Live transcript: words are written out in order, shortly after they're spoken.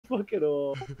fucking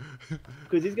all.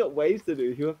 Because he's got waves to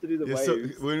do. He'll have to do the Yeah, so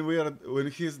waves. when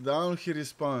he's down, he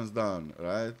respawns down,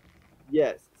 right?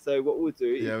 Yes. So what we'll do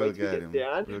Yeah, is we'll wait till he get gets him.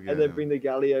 down, We'll and get then him. bring the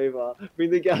galley over. Bring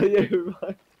the galley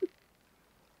over.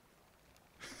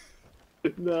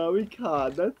 No, we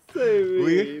can't. That's so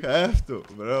We mean. have to,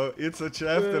 bro. It's a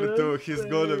chapter Bro, two. that's He's so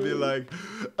gonna be mean. like,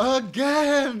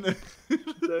 again,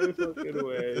 No fucking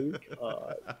way. We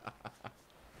can't.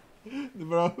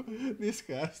 bro. This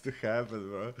has to happen,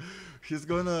 bro. He's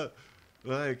gonna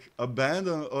like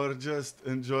abandon or just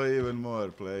enjoy even more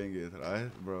playing it, right,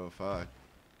 bro? Fuck.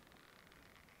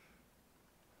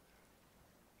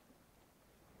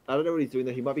 I don't know what he's doing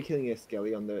there. He might be killing a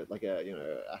skelly on the like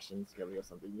a ashen skelly or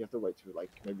something. You have to wait for like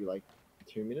maybe like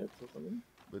 2 minutes or something.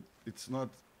 But it's not.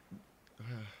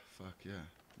 Fuck yeah,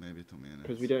 maybe 2 minutes.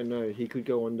 Because we don't know. He could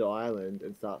go on the island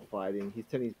and start fighting. He's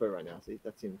turning his boat right now. See,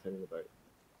 that's him turning the boat.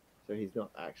 So he's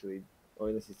not actually, or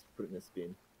unless he's put it in a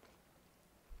spin.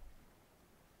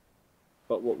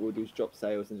 But what we'll do is drop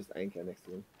sails and just anchor next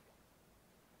to him.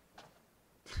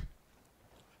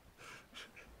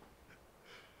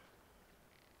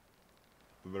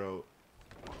 Bro.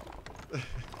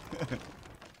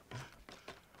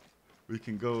 We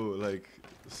can go like,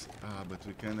 but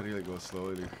we can't really go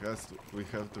slowly. We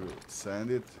have to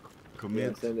send it,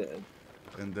 commit, Yeah, send it in.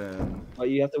 and then. Oh,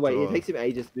 you have to wait. draw. It takes him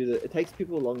ages to do the. It takes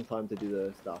people a long time to do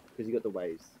the stuff because you got the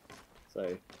waves.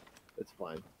 So, it's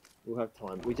fine. We'll have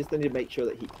time. We just need to make sure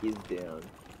that he is down.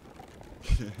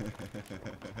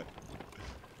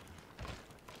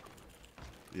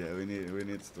 Yeah, we need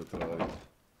to throw it.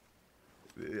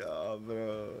 Yeah,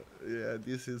 bro. Yeah,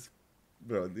 this is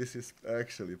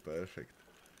actually perfect.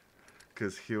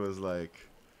 Cause he was like,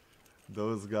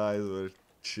 those guys were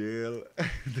chill,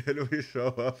 then we show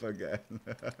up again.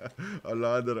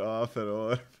 Another offer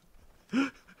orb.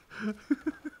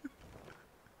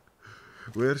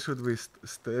 Where should we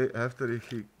stay after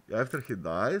he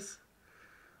dies?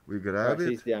 We grab Alright, so it.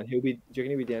 he's down. He'll be. Do you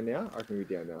reckon he'll be down now? I reckon he'll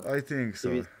be down now. I think If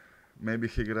so. he's, Maybe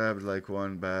he grabbed like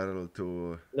one barrel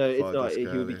to no, it's fight the not.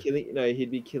 He'll be Skelly. killing. No,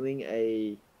 he'd be killing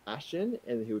a Ashen,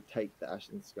 and he'll take the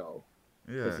Ashen skull.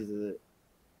 Yeah.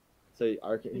 So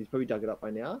I reckon he's probably dug it up by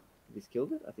now. If he's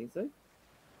killed it, I think so.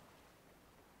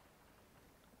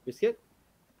 Biscuit?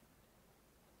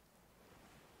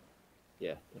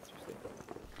 Yeah, that's biscuit.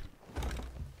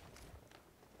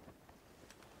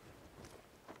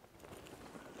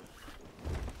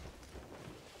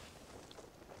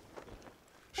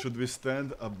 Should we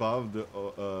stand above the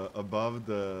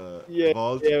Yeah,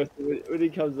 vault? yeah. So when he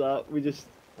comes up, we just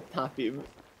tap him,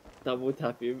 double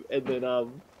tap him,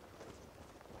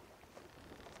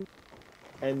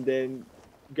 and then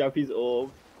grab his orb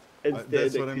and stand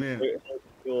That's next what I to his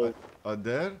mean. orb.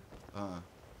 There?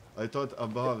 I thought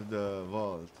above the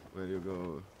vault where you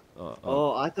go.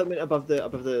 Oh, I thought meant above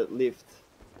the lift.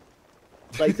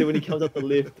 Like so when he comes up the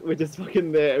lift, we're just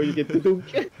fucking there and we get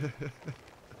dunk.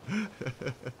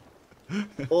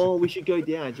 Or we should go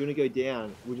down. Do you want to go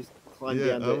down? We'll just climb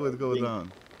Yeah, down I would go thing.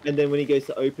 down. And then when he goes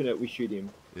to open it, we shoot him.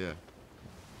 Yeah,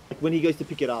 Like when he goes to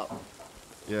pick it up.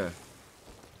 yeah.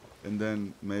 And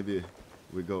then maybe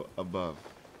we go above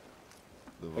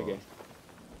the vault. Okay.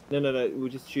 No. We'll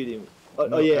just shoot him. Oh,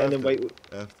 No, oh yeah, after, and then wait.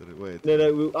 After, wait.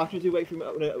 No. After we wait for him,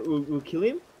 no, we'll kill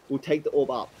him. We'll take the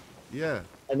orb up, Yeah.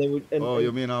 and then Oh,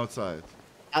 you mean outside?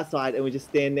 outside, and we just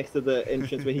stand next to the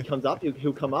entrance when he comes up.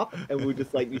 He'll come up, and we'll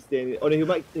just like be standing. Oh no, he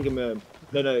might take a merm.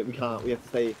 No, we can't. We have to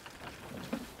stay.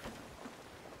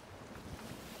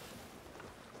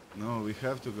 No, we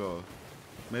have to go.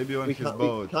 Maybe on We his can't.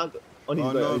 boat. We can't on his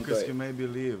Oh boat. no, on his because boat. he maybe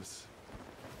leaves.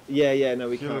 Yeah. No,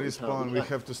 we He'll can't. respawn. We We can't.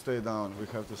 have to stay down. We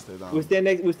have to stay down. We'll stand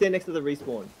next. We'll stand next to the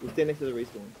respawn. We'll stand next to the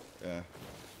respawn. Yeah.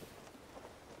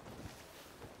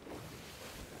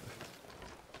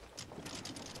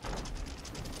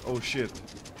 Oh shit.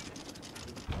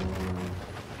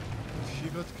 He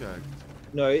got gagged.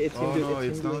 No, it's Oh him. no,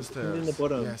 It's it's him downstairs. in the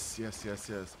bottom. Yes.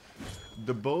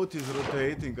 The boat is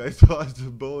rotating. I thought the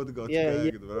boat got Yeah.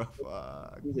 gagged, bro.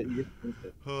 Fuck. Use it.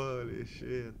 Holy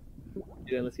shit.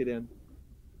 Get down. Let's get down.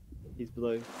 He's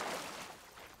below.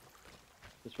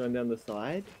 Just run down the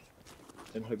side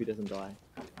and hope he doesn't die.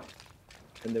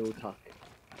 And then we'll tuck.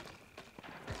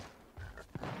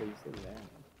 Oh, you're so loud.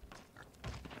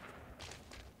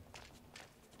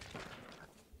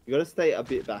 You gotta stay a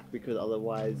bit back because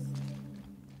otherwise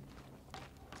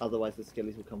the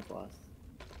skellies will come fast.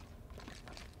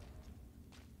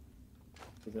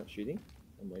 He's not shooting.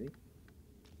 I'm waiting.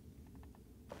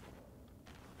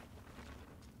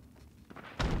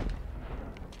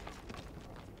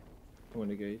 I want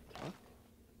to go tuck.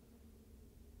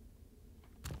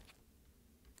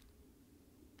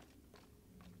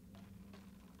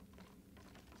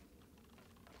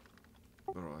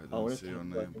 Bro, I I don't want see to your check.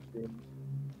 name.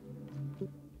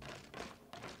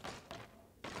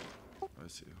 I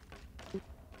see you.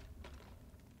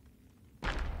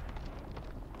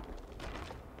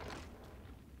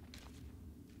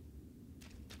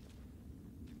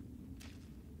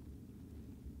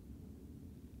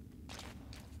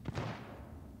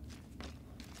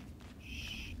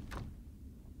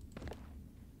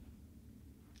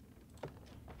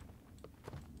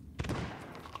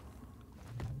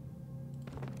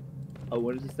 I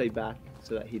wanted to stay back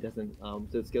so that he doesn't, so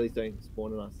the skellies don't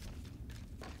spawn on us.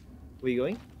 Where are you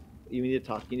going? You need to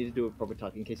tuck. You need to do a proper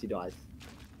tuck in case he dies.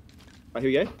 Right,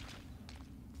 here we go.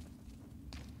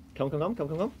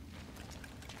 Come.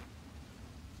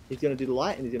 He's gonna do the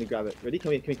light and he's gonna grab it. Ready?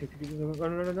 Come here. No. Come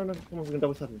on, we're gonna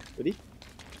double tap him. Ready?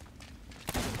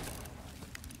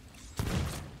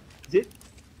 Is it?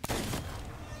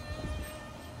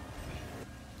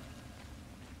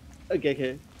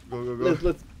 Okay. Go.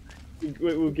 Let's.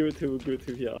 We'll give it to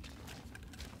here.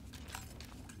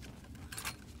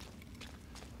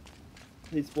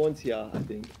 He spawns here, I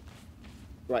think.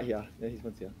 Right here. Yeah, he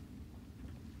spawns here.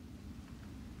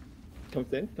 Come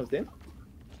stand. Just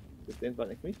stand right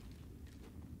next to me.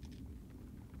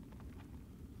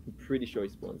 I'm pretty sure he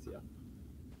spawns here.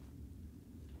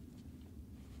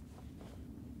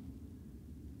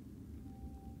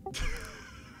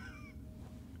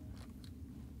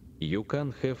 You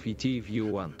can have it if you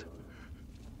want.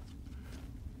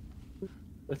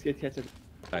 Let's get catch up.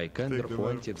 I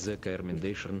counterpointed the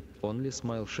recommendation, only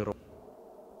smile share.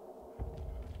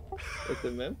 Take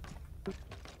the mem.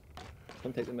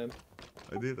 Come take the mem.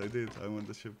 I did. I'm on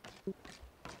the ship.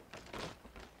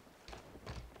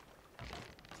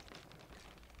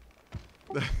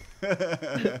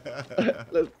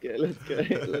 Let's go.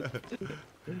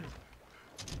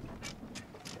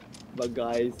 But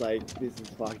guys, like, this is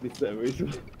fucked. This server is.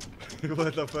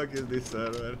 What the fuck is this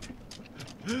server?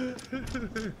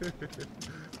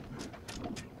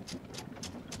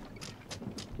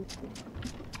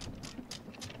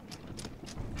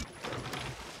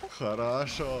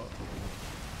 Хорошо.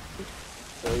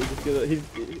 So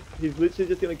he's literally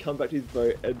just gonna come back to his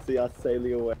boat and see us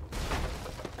sailing away.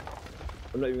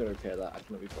 I'm not even gonna repair that. I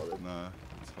cannot be bothered. Nah,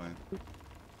 it's fine.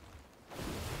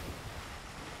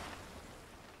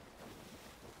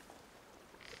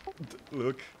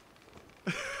 Look.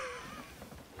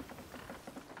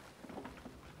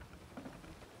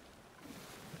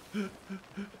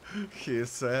 He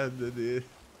said it.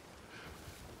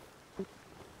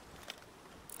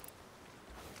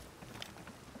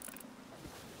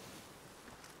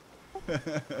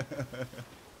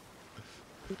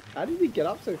 How did he get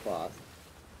up so fast?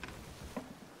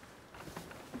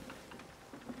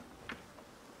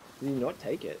 Did he not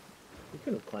take it? He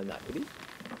couldn't have climbed that, could he?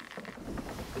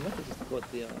 He must have just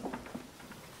got the.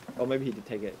 Or maybe he did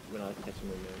take it when I was catching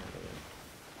him. I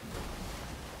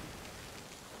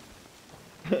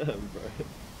don't know. Bro.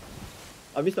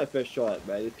 I missed my first shot,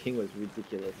 bro. The ping was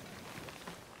ridiculous.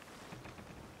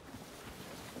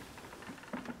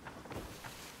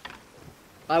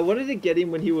 I wanted to get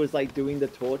him when he was like doing the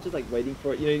torches, like waiting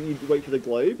for it. You know, you wait for the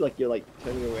globe, like you're like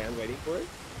turning around waiting for it.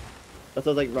 That's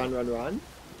why I was like, run.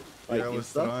 Like, Yeah, I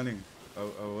was running. I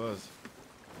was.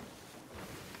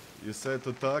 You said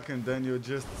to talk and then you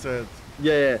just said...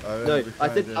 Yeah. No, I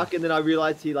said him. tuck and then I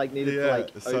realized he like needed to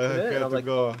like so open I it. had And I was to like,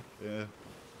 go. Yeah.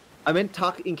 I meant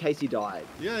tuck in case he died.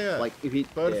 Yeah. Like if he...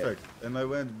 Perfect. Yeah. And I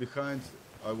went behind.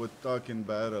 I would talk in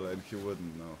battle and he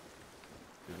wouldn't know.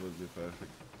 It would be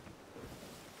perfect.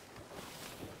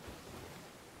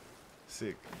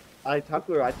 Sick. I tucked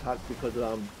where I tucked because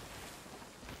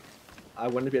I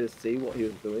wanted to be able to see what he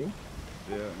was doing.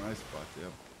 Yeah, nice spot,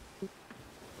 yeah.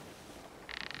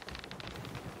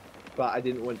 But I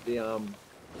didn't want the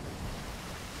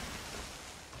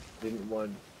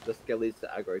skellies to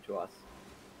aggro to us.